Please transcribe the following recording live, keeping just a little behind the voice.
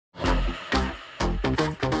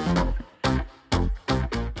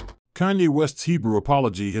Kanye West's Hebrew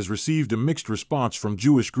apology has received a mixed response from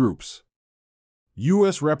Jewish groups.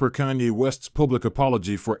 U.S. rapper Kanye West's public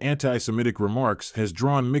apology for anti-Semitic remarks has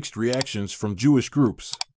drawn mixed reactions from Jewish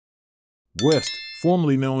groups. West,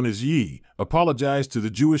 formerly known as Ye, apologized to the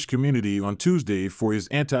Jewish community on Tuesday for his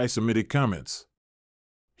anti-Semitic comments.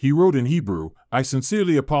 He wrote in Hebrew, "I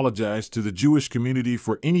sincerely apologize to the Jewish community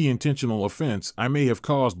for any intentional offense I may have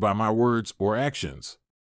caused by my words or actions.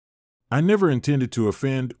 I never intended to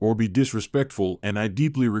offend or be disrespectful, and I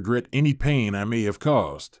deeply regret any pain I may have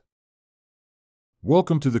caused."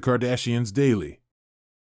 Welcome to the Kardashians Daily.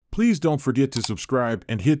 Please don't forget to subscribe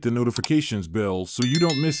and hit the notifications bell so you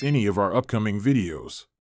don't miss any of our upcoming videos.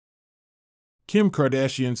 Kim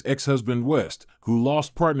Kardashian's ex-husband West, who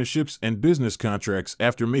lost partnerships and business contracts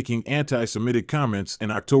after making anti-Semitic comments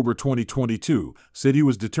in October 2022, said he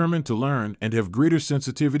was determined to learn and have greater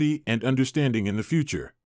sensitivity and understanding in the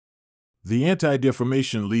future. The Anti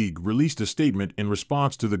Defamation League released a statement in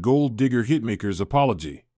response to the gold digger hitmaker's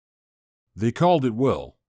apology. They called it,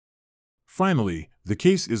 "Well, finally, the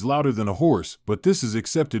case is louder than a horse, but this is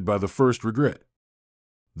accepted by the first regret."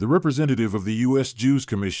 The representative of the U.S. Jews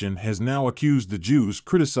Commission has now accused the Jews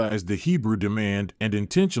criticized the Hebrew demand and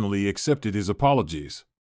intentionally accepted his apologies.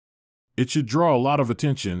 It should draw a lot of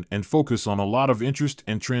attention and focus on a lot of interest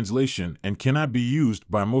and translation, and cannot be used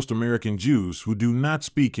by most American Jews who do not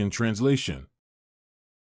speak in translation.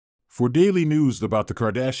 For daily news about the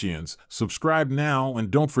Kardashians, subscribe now and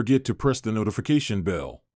don't forget to press the notification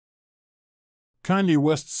bell. Kanye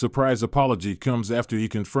West's surprise apology comes after he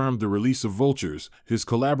confirmed the release of Vultures, his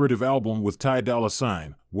collaborative album with Ty Dolla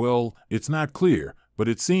 $ign. Well, it's not clear, but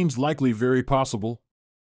it seems likely, very possible,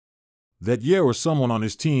 that Ye or someone on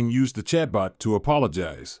his team used the chatbot to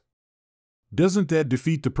apologize. Doesn't that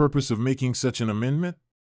defeat the purpose of making such an amendment?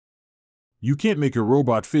 You can't make a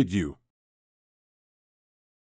robot fit you.